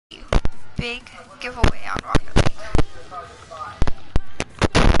big giveaway on Rocket League.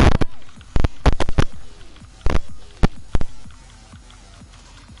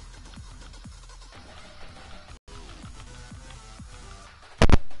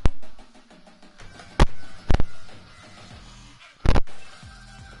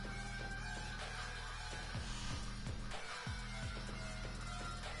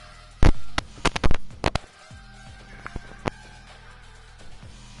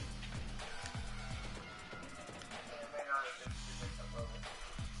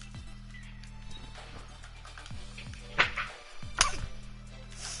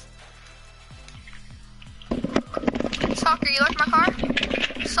 Soccer, you like my car?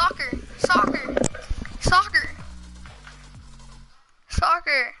 Soccer, soccer, soccer,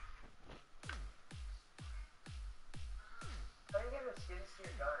 soccer.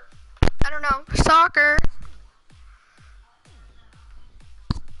 I don't know. Soccer.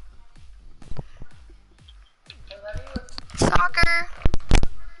 Soccer.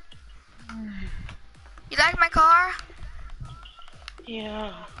 You like my car?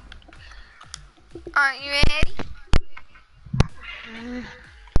 Yeah. Aren't you ready?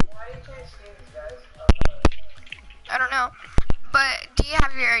 I don't know. But do you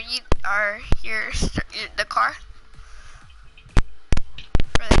have your the car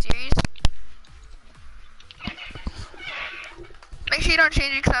for the series? Make sure you don't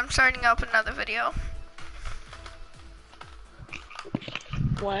change it because I'm starting up another video.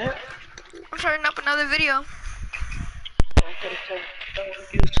 What? I'm starting up another video.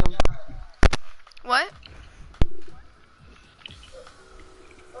 What?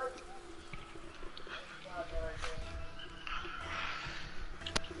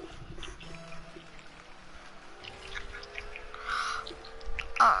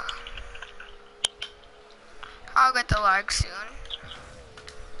 I'll get the lag soon.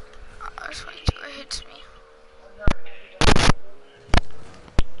 Just wait till it hits me.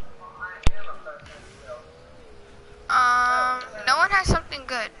 No one has something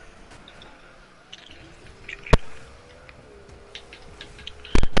good.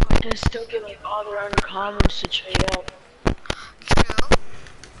 I can still get like all the random comments to trade up. True.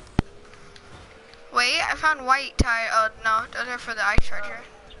 Wait, I found white tire. Oh no, those are for the ice charger.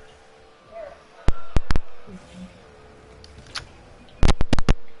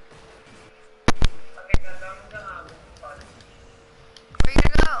 Where you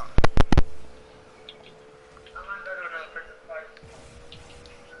gonna go?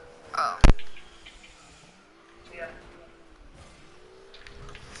 Oh.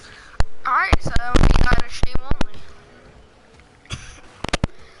 Alright, so we got a stream only.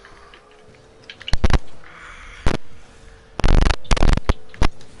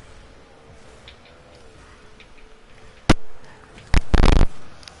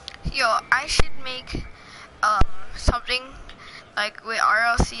 Yo, I should make something like with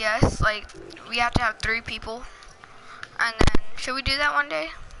RLCS, like we have to have 3 people. And then should we do that one day?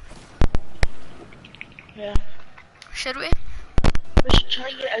 Yeah. Should we? We should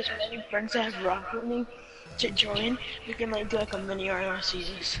try to get as many friends that have Rocket League to join. We can like do like a mini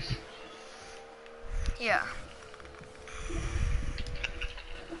RLCS. Yeah.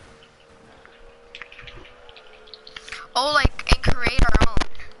 Oh, like, and create our own.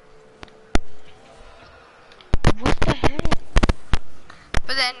 What the heck?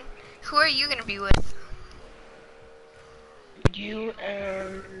 But then, who are you gonna be with? You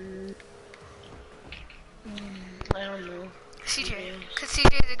and I don't know. CJ, because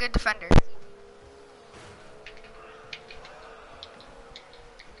CJ is a good defender.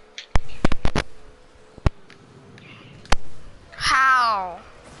 How?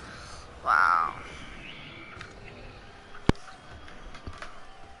 Wow.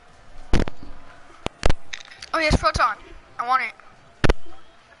 Oh yes, Proton. I want it.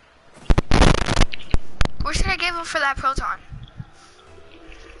 What should I give him for that Proton?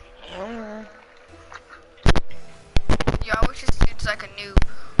 I don't know. Yo, I wish this dude's like a noob.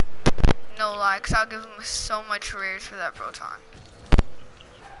 No lie, because I'll give him so much rares for that Proton.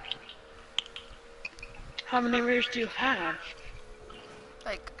 How many rares do you have?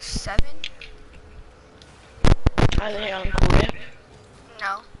 Like 7? Are they on Korea?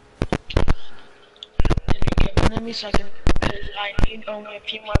 No. Then you get one of me so I can, because I need only a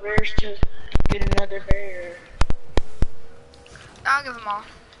few more rares to get another rare. I'll give them all.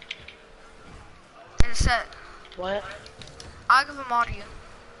 In a set. What? I'll give them all to you.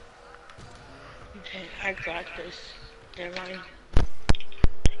 Okay, I got this. Never mind.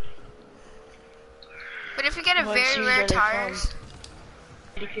 But if you get a What very shoes rare are they tires,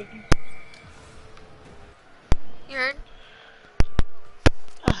 from? you heard?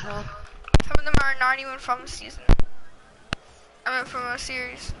 Uh-huh. are not even from a season. I mean from a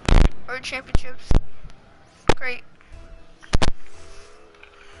series or championships. Great.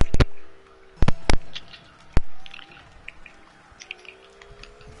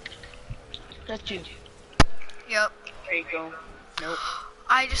 That's you. Yep. There you go. Nope.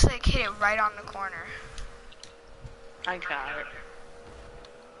 I just like hit it right on the corner. I got it.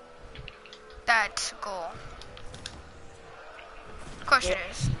 That's a goal. Of course Yep.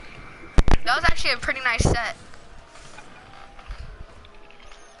 it is. That was actually a pretty nice set.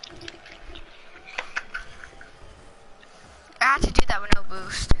 I had to do that with no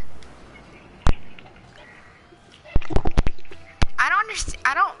boost. I don't understand.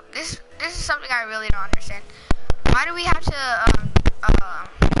 This is something I really don't understand. Why do we have to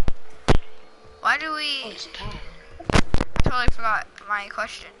why do we? Oh, it's time. I totally forgot my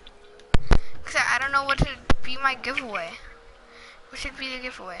question. Cause I don't know what to be my giveaway. What should be the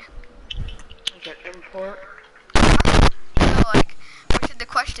giveaway? Like an import. No, like what should the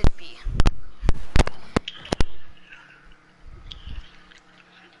question be?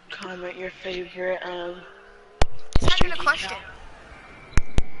 Comment your favorite It's not even a mystery question.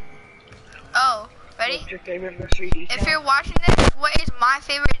 decal. Oh, ready? What's your favorite mystery decal? If you're watching this, what is my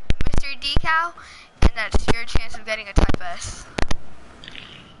favorite mystery decal? And that's your chance of getting a Type S.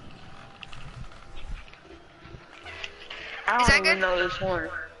 I Is don't that even good? know this one.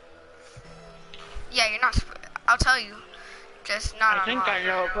 Yeah, you're not. I'll tell you. Just not I think online. I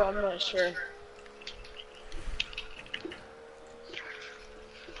know, but I'm not sure.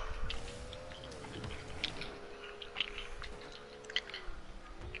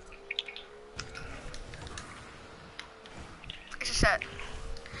 It's a set.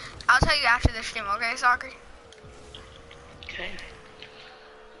 I'll tell you after the stream, okay, Soccer? Okay.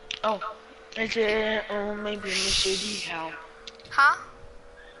 Oh, is it maybe a mystery decal? Huh?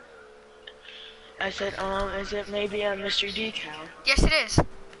 I said, is it maybe a mystery decal? Yes, it is.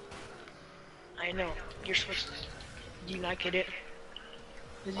 I know. You're supposed to. Do you not get it?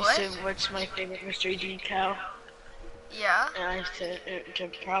 Did you What? say what's my favorite mystery decal? Yeah. And I said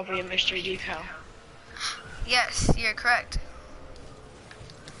it's probably a mystery decal. Yes, you're correct.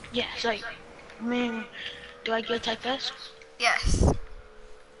 Yeah, it's like, I mean, do I get Type S? Yes.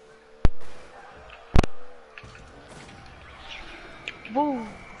 Woo!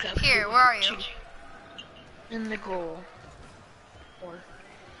 Got Here, where are you? in the goal. Or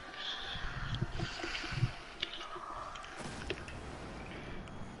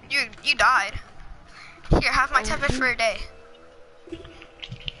You died. Here, have my Type S for a day.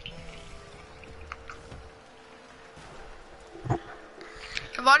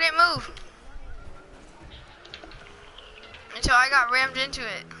 The ball didn't move until I got rammed into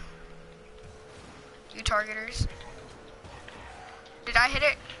it. You targeters. Did I hit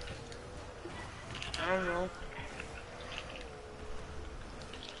it? I don't know.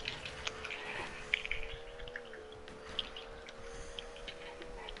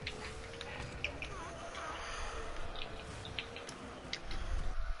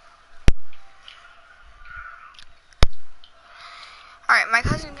 Alright, my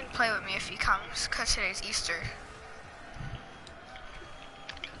cousin can play with me if he comes, because today's Easter.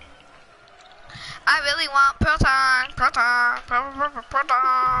 I really want Proton.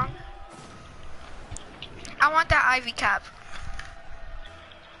 I want that Ivy cap.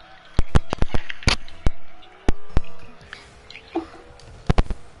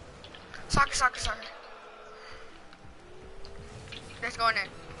 Soccer. That's going in.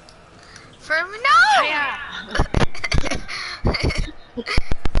 For me, no! Yeah.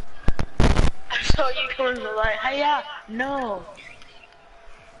 I saw you going to the light. Hiya! No.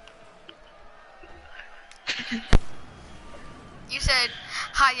 You said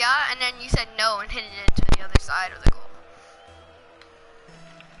hiya, and then you said no and hit it into the other side of the goal.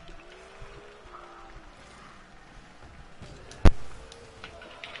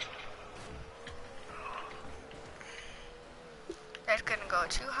 That's gonna go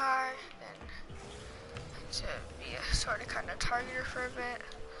too high, then to be a sort of kind of targeter for a bit.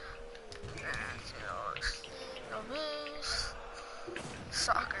 No miss.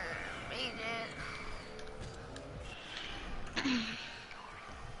 Soccer made it.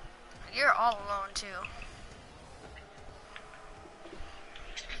 You're all alone too.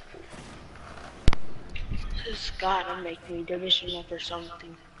 This gotta make me divisional or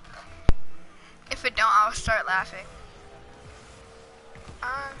something. If it don't, I'll start laughing.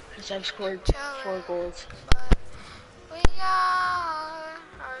 Because I've scored 4 goals. But we are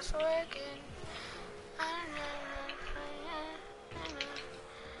working.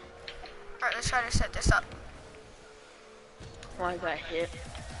 Alright, let's try to set this up. Why I got hit?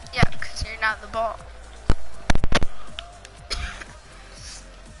 Yeah, because you're out the ball.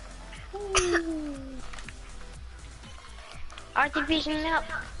 Archie beating up.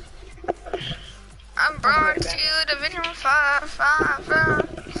 I'm brought to Division 5.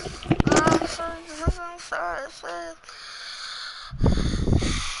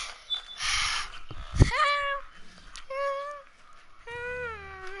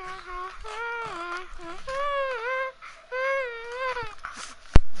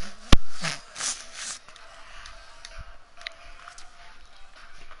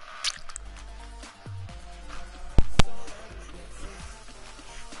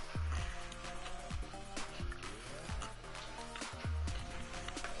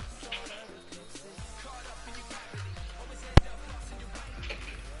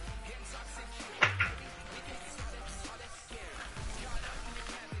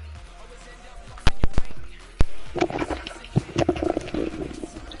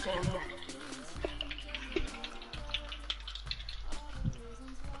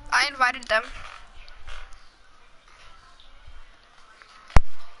 I invited them.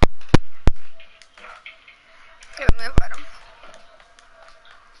 Okay, let me invite them.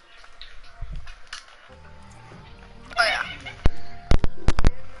 Oh yeah.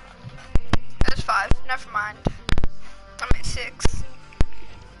 That's 5. Never mind. I'm at 6.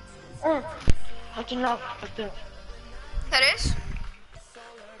 I can knock with the. That is?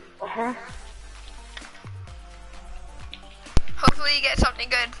 Hopefully you get something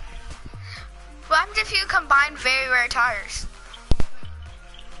good. What happens if you combine very rare tires?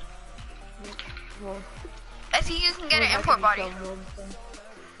 I think you can get an import body.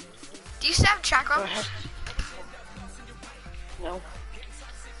 Do you still have track rumps? No.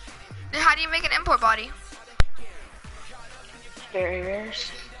 Then how do you make an import body? Very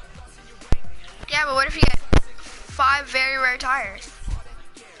rares. Yeah, but what if you get 5 very rare tires?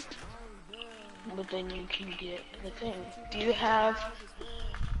 But then you can get the thing. Do you have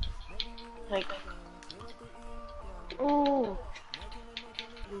like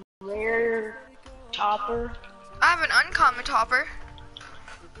rare topper? I have an uncommon topper.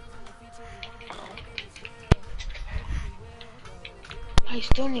 I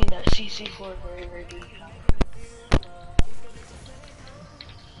still need that CC4 very ready.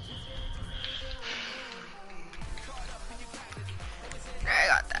 I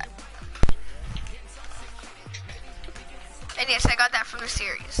got that. And yes, I got that from the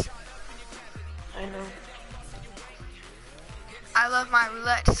series. I know. I love my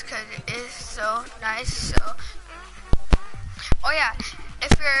roulettes because it is so nice. So, oh yeah,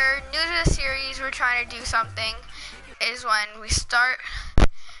 if you're new to the series, we're trying to do something. Is when we start.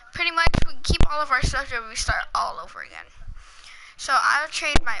 Pretty much, we keep all of our stuff and we start all over again. So I'll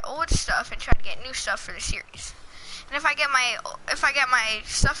trade my old stuff and try to get new stuff for the series. And if I get my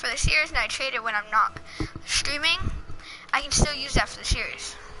stuff for the series and I trade it when I'm not streaming, I can still use that for the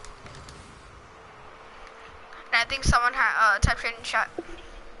series. And I think someone typed it in chat.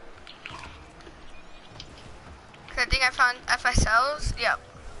 Cause I think I found FSLs. Yep.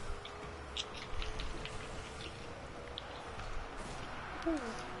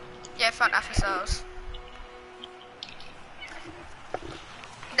 Yeah, I found FSLs.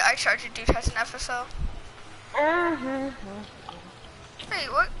 The iCharger dude has an FSL. Hey,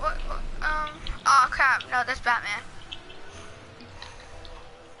 what, oh crap, no, that's Batman.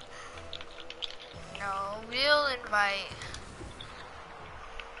 No, we'll invite.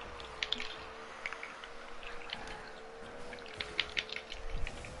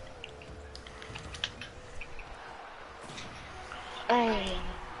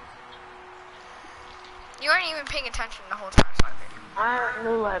 You weren't even paying attention the whole time, so I figured. I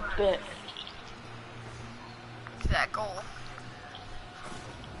knew a bit. To that goal.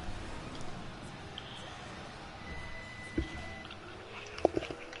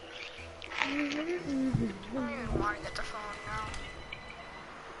 I don't even want to get the phone now.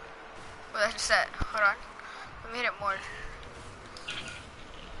 Well, that's set. Hold on. We made it more.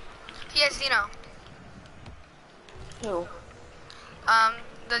 Yes, Zeno. Who?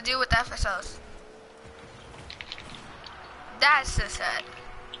 The dude with the FSLs. That's the set.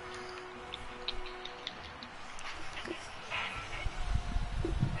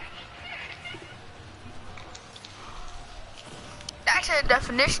 That's a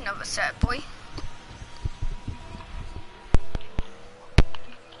definition of a set, boy.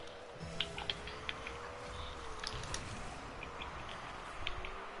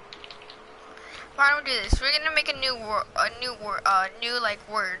 Why don't we do this? We're gonna make a new word,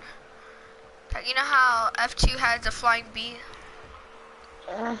 word. Like, you know how F2 has a flying bee?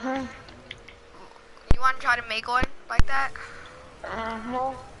 You want to try to make one like that?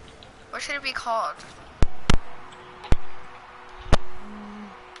 Or What should it be called?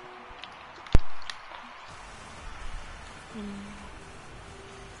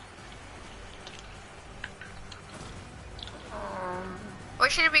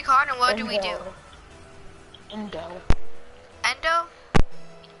 What should it be called and what do we do? Endo. Endo?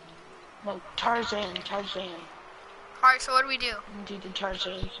 No, Tarzan. Alright, so what do we do? Do the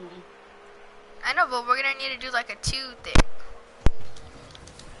Tarzan swing. I know, but we're gonna need to do like a 2 thing.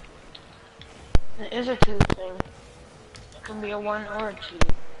 It is a 2 thing. It can be a 1 or a 2.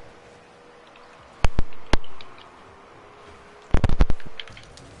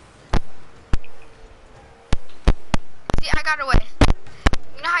 See, I got away.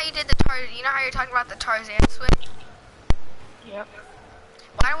 You know how you did the you know how you're talking about the Tarzan swing? Yep.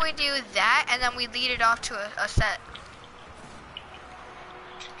 Why don't we do that and then we lead it off to a set?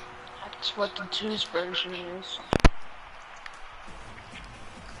 That's what the 2's version is.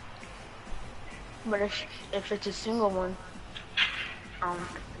 But if it's a single one,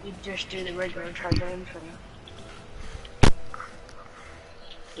 you just do the regular Tarzan thing.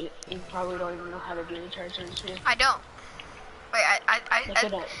 You probably don't even know how to do the Tarzan swing. I don't. Wait, I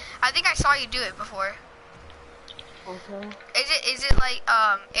think I saw you do it before. Okay. Is it like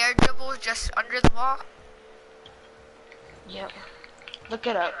air dribbles just under the ball? Yep. Look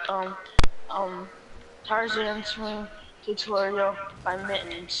it up. Tarzan swing tutorial by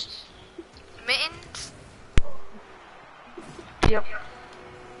Mittens. Mittens? Yep.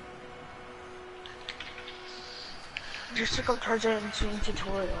 Just look up Tarzan swing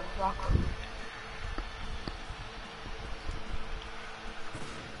tutorial. Rock.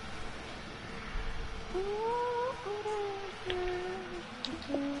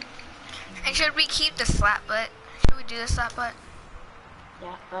 And should we keep the slap butt? Should we do the slap butt?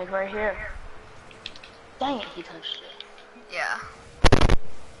 Yeah, like right here. Dang it, he touched it. Yeah.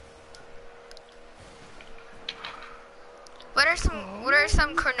 What are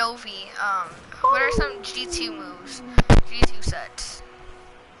some Carnovi, what are some G2 moves? G2 sets.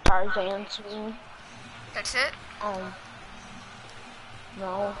 Tarzan swing. That's it?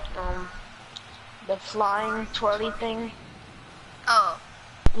 No, the flying twirly thing. Oh.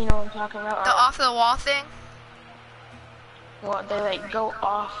 You know what I'm talking about? The off the wall thing? Well, they like go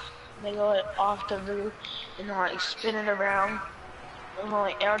off the roof and they'll like spin it around and they'll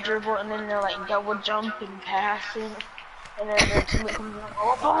like air dribble and then they'll like double jump and pass it and then their teammate comes in,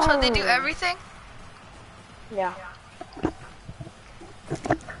 oh, boom. So they do everything? Yeah.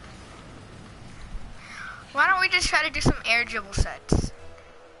 Why don't we just try to do some air dribble sets?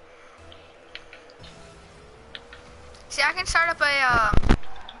 See, I can start up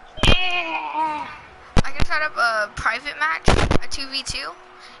a private match, a 2v2,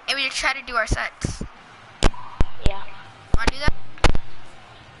 and we just try to do our sets. Yeah. Wanna do that?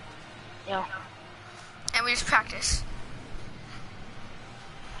 Yeah. And we just practice.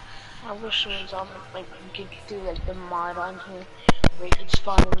 I wish it was on like you could do like the mod on here where you could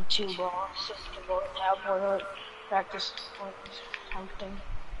spawn in 2 balls so you can both have one like practice something.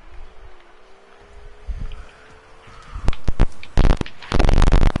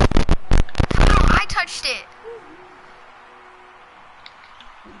 Oh, I touched it.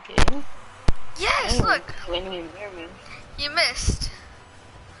 Okay. Yes, look. When you hear me. You missed.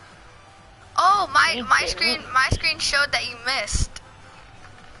 Oh, my screen showed that you missed.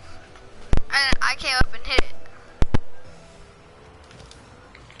 And I came up and hit it.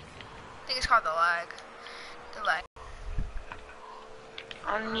 I think it's called the lag. The lag.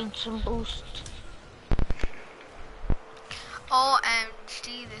 I need some boost.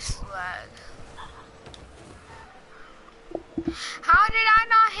 OMG, this lag. How did I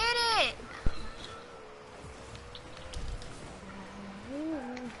not hit it?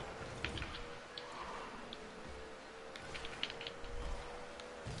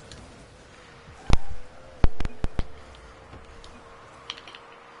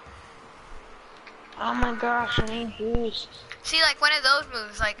 Oh my gosh, I need boost. See, like one of those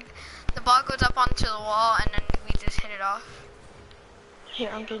moves, like the ball goes up onto the wall and then we just hit it off. Here,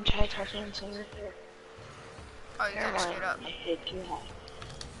 I'm gonna try touching some right here. Oh, you gotta screw it up. I hit too high.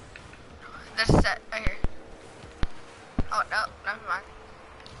 That's set right here. Oh no, never mind.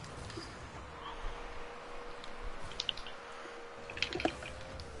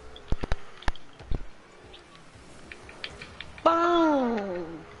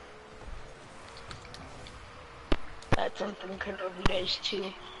 Boom! That's something Kenobi does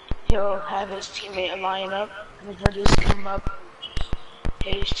too. He'll have his teammate line up, and he'll just come up and just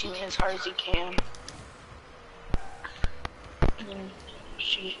hit his teammate as hard as he can. And then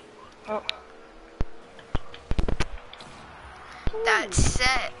shoot. Oh. That's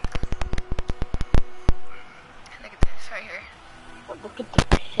set.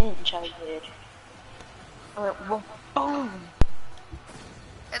 did. I went, whoa, boom!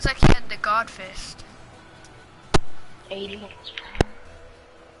 It's like he had the God fist. 80 minutes.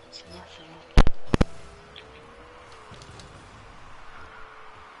 It's nothing.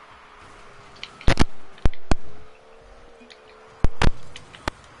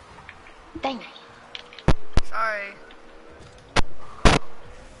 Dang it. Sorry.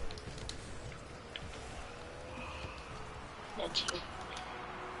 That's you.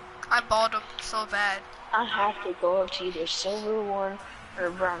 I balled him so bad. I have to go up to either silver 1 or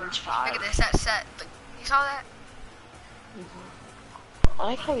bronze 5. Look at this, that set. Look, you saw that? I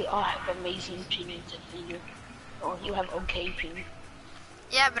like how we all have amazing ping to figure. Oh, you have okay ping.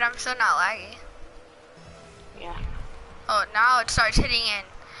 Yeah, but I'm still not laggy. Yeah. Oh, now it starts hitting in.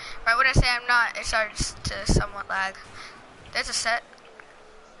 Right when I say I'm not, it starts to somewhat lag. There's a set.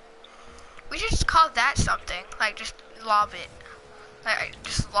 We should just call that something. Like, just lob it. Like,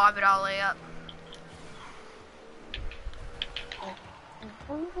 just lob it all the way up.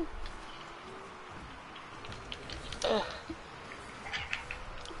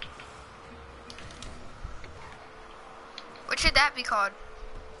 What should that be called?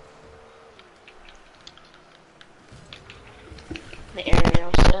 The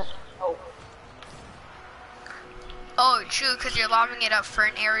aerial set. Oh. Oh, true, because you're lobbing it up for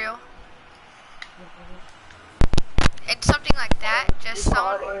an aerial. It's something like that, just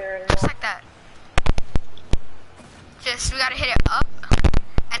like that. Just, we gotta hit it up,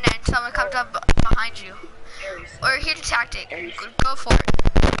 and then someone comes up behind you. Or here's a tactic. Go for it.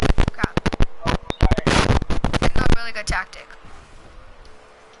 Crap. It's a really good tactic.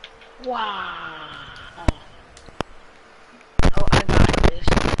 Wow. Oh, I got this.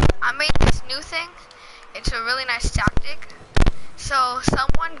 I made this new thing. It's a really nice tactic. So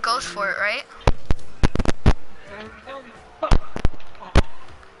someone goes for it, right?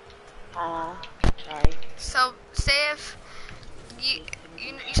 Sorry. So say if you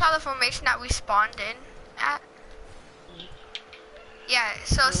saw the formation that we spawned in at. Yeah.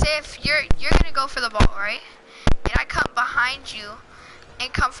 So say if you're gonna go for the ball, right? And I come behind you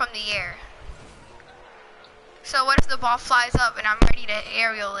and come from the air. So what if the ball flies up and I'm ready to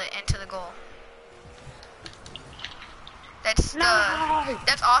aerial it into the goal? That's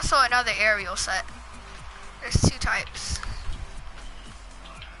also another aerial set. There's 2 types.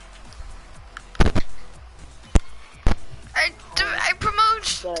 I promote.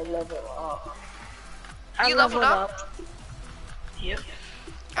 So I level up. You leveled up? Yep.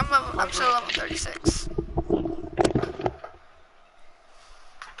 I'm still level 36.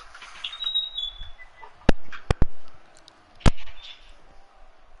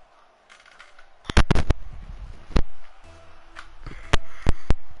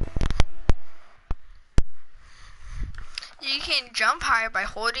 You can jump higher by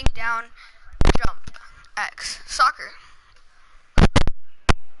holding down jump X. Soccer.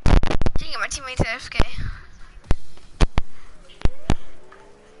 Dang it, my teammate's AFK.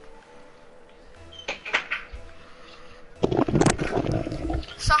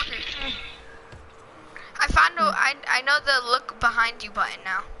 Soccer. I know the look behind you button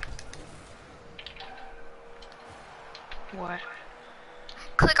now. What?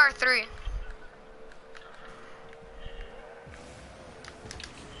 Click R3.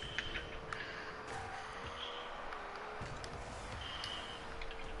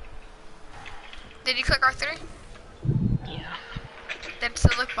 Did you click R3? Yeah. That's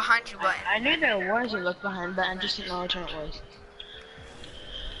the look behind you button. I knew there was a look behind, but I just didn't know which one it was.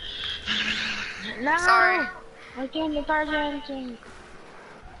 No! Sorry. I'm doing the Tarzan thing.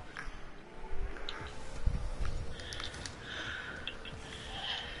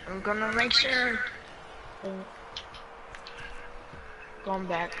 I'm gonna make sure. Going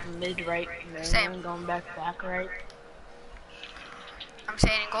back mid right, Same. going back right. I'm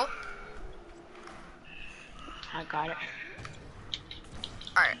saying in goal. I got it.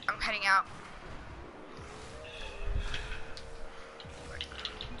 Alright, I'm heading out.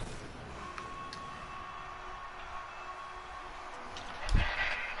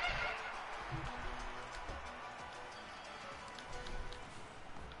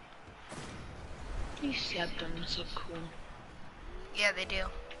 These septums look cool. Yeah, they do.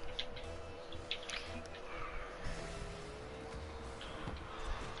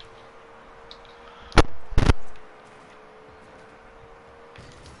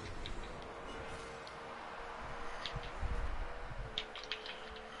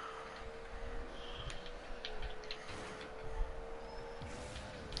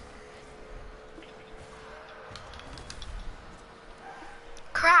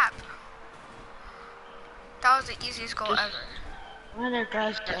 Crap! That was the easiest goal ever. One of the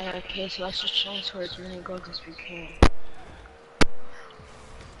guys died. Okay, so let's just change towards as many goals as we can.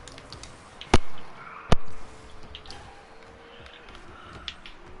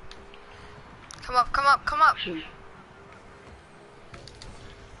 Come up, come up, come up. Shoot.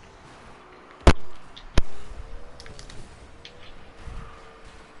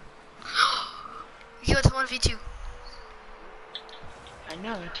 Yo, it's 1v2. I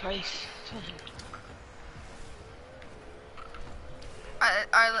know, twice.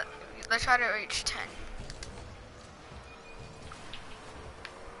 Alright, let's try to reach 10.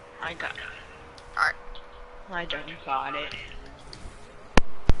 I got it. Alright. I done got it.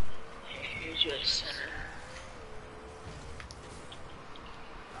 Here's your center.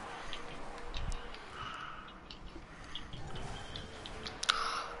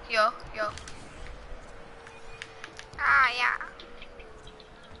 Yo. Ah, yeah.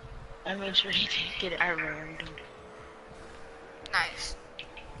 I made sure he didn't get it. I rammed him. Nice.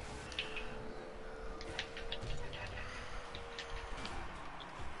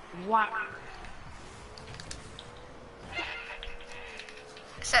 Wow.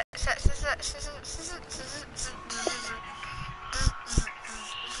 Set.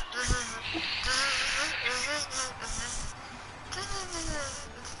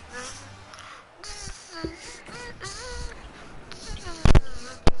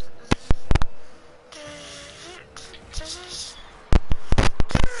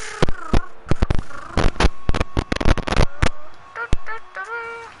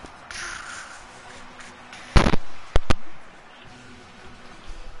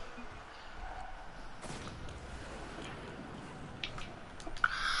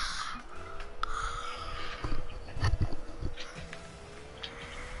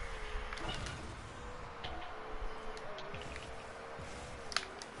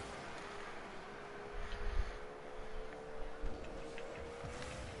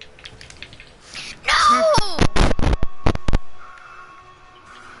 No!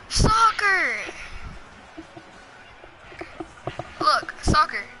 Soccer! Look,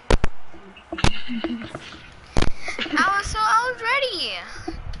 soccer. I was ready.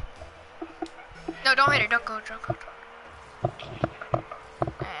 No, don't hit her. Don't go.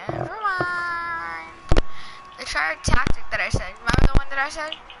 Never mind. Let's try a tactic that I said. Remember the one that I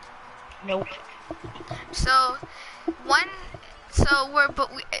said? Nope. So,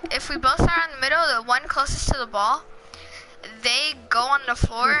 if we both start in the middle, the one closest to the ball, they go on the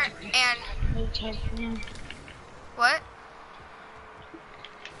floor and what?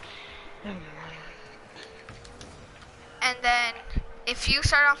 And then if you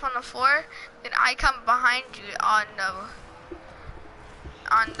start off on the floor, then I come behind you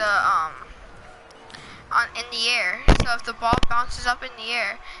in the air. So if the ball bounces up in the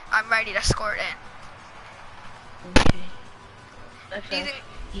air, I'm ready to score it in. Okay. Do you think?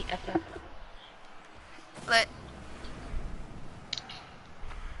 EFF. But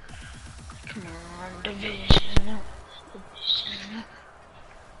Come on, division.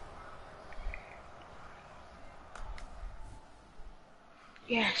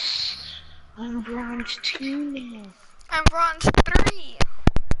 Yes. I'm bronze 2 now. I'm bronze 3.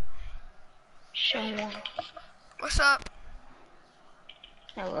 Show off. What's up?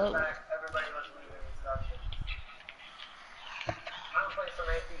 Hello. Everybody must leave an introduction. I'm playing some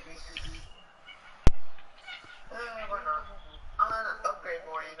APBCC. Why not? I'm gonna upgrade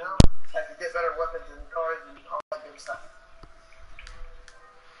more, you know? I can get better weapons and cars and all that good stuff.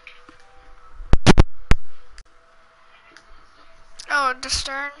 Oh, the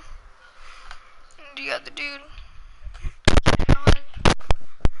Stern. The other dude.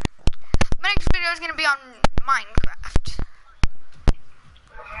 My next video is gonna be on Minecraft.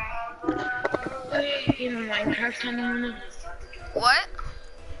 In Minecraft in a minute. What?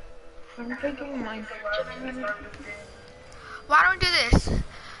 I'm thinking Minecraft in a minute. Why don't we do this?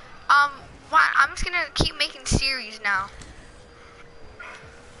 I'm just gonna keep making series now.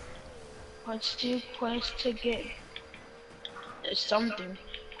 Let's do quest to get something.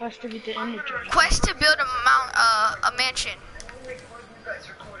 Quest to get the Ender Dragon. Quest to build a mansion.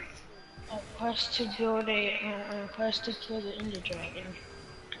 Quest to build a quest to kill the Ender Dragon.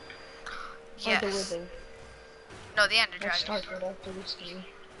 Or the Yes. Wither. No, the Ender Let's Dragon. start right after this game.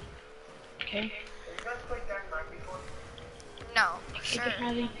 Okay? Have you guys played Trademania before? No, Take sure. it,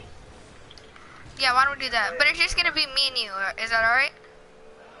 Harry. Yeah, why don't we do that? But it's just gonna be me and you. Is that alright?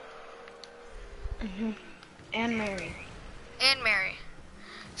 And Mary. And Mary.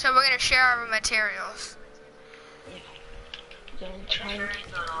 So we're gonna share our materials. Don't try and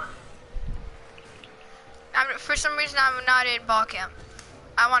For some reason, I'm not in ball camp.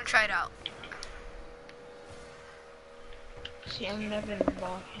 I want to try it out. See, I'm never in the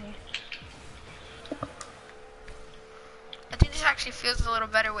ball game. I think this actually feels a little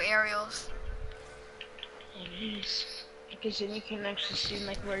better with aerials. It is. Because then you can actually see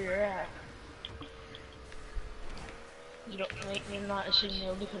like where you're at. You don't make me not sitting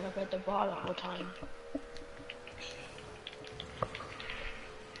there looking up at the ball all the time.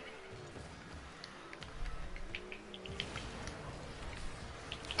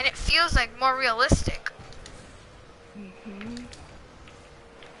 And it feels like more realistic.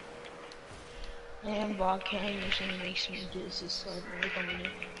 And ball cam usually makes me just like look on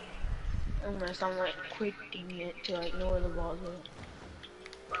it. Unless I'm like quicking it to like know where the ball's at. Wait,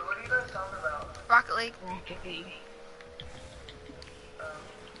 what are you guys talking about? Rocket League. Rocket League.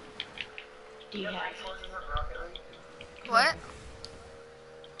 Do You you have have resources in Rocket League? What? You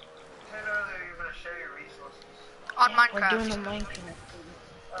said earlier you're gonna share your resources. On We're doing Minecraft. a Minecraft.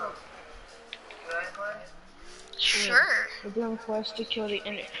 Oh. Can I play? Sure. We're doing quest to kill the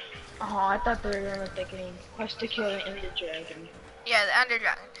ender. Oh, I thought they were gonna let the game. Quest to kill the ender dragon. Yeah, the Ender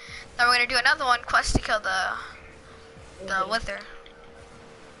Dragon. Then we're gonna do another one, quest to kill the Wither.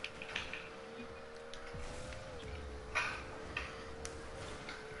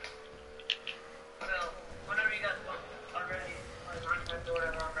 So, whenever you guys are ready, or Minecraft or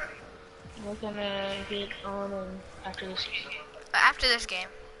whatever, I'm ready. We're gonna get on after this game. After this game.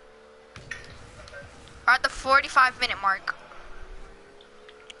 We're at the 45-minute mark.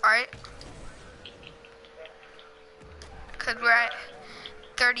 Alright? Cause we're at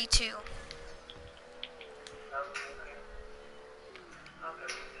 32.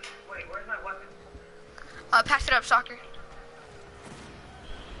 Wait, where's my weapon? Pass it up, soccer.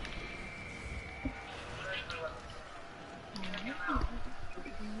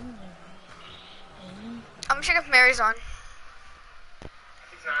 I'm gonna check if Mary's on.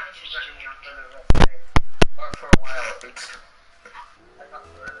 She's not gonna be on for the rest of the day. Or for a while at least. I thought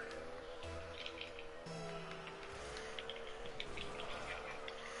so earlier.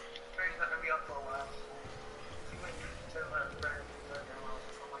 Mary's not gonna be on for a while. She went to her grandma or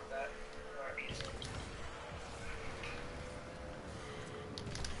something like that.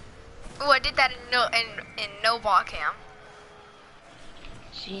 Oh, I did that in no ball cam.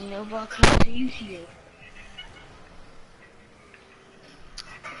 See, no ball comes easier.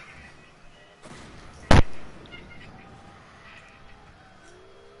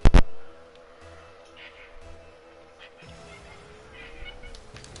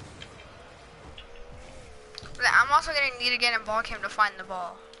 But I'm also gonna need to get in ball cam to find the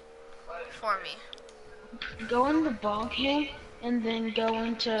ball for me. Go in the ball cam and then go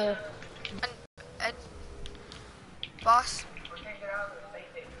into. Boss,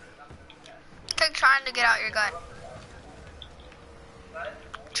 take trying to get out your gun.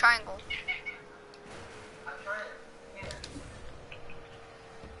 Triangle. I'm trying. Yeah.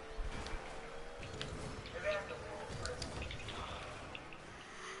 Maybe I have to move first.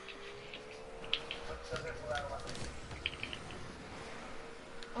 So there's a lot of weapons.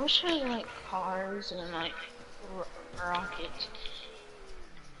 I wish I like cars and like rockets.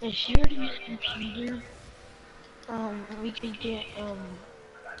 If you were to use a computer, we could get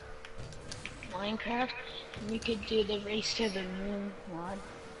Minecraft, and we could do the race to the moon mod.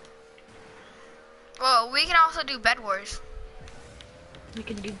 Well, we can also do Bed Wars. We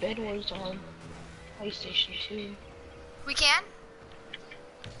can do Bed Wars on PlayStation 2. We can?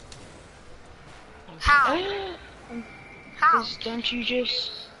 How? How? 'Cause don't you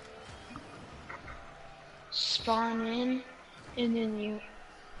just spawn in, and then you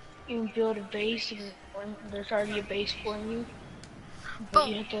build a base, and there's already a base for you. But,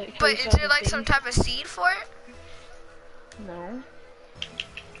 you have to kill but is yourself there like with some things. type of seed for it? No.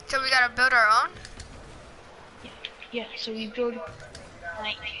 So we gotta build our own? Yeah, so we build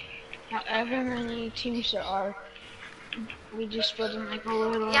like however many teams there are. We just build them like a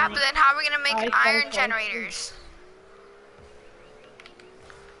little. Yeah, like, but then how are we gonna make five, iron five, generators?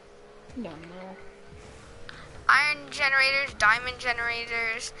 No, no. Iron generators, diamond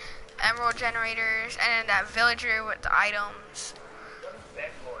generators, emerald generators, and then that villager with the items.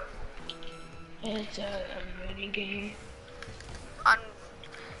 It's a mini game. On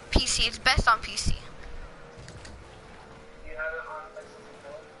PC, it's best on PC. You have it on PlayStation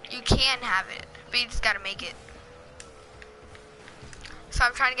 4? You can have it, but you just gotta make it. So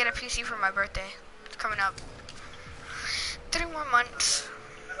I'm trying to get a PC for my birthday. It's coming up. 3 more months.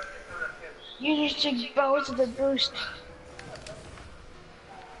 You just took bows of the boost.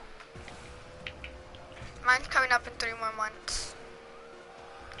 Mine's coming up in 3 more months.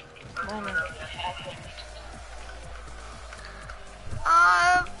 Mine ain't gonna happen.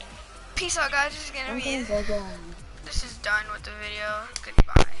 Peace out, guys. This is gonna I'm be gonna go down. this is done with the video.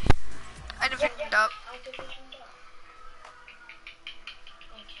 Goodbye. I defended up.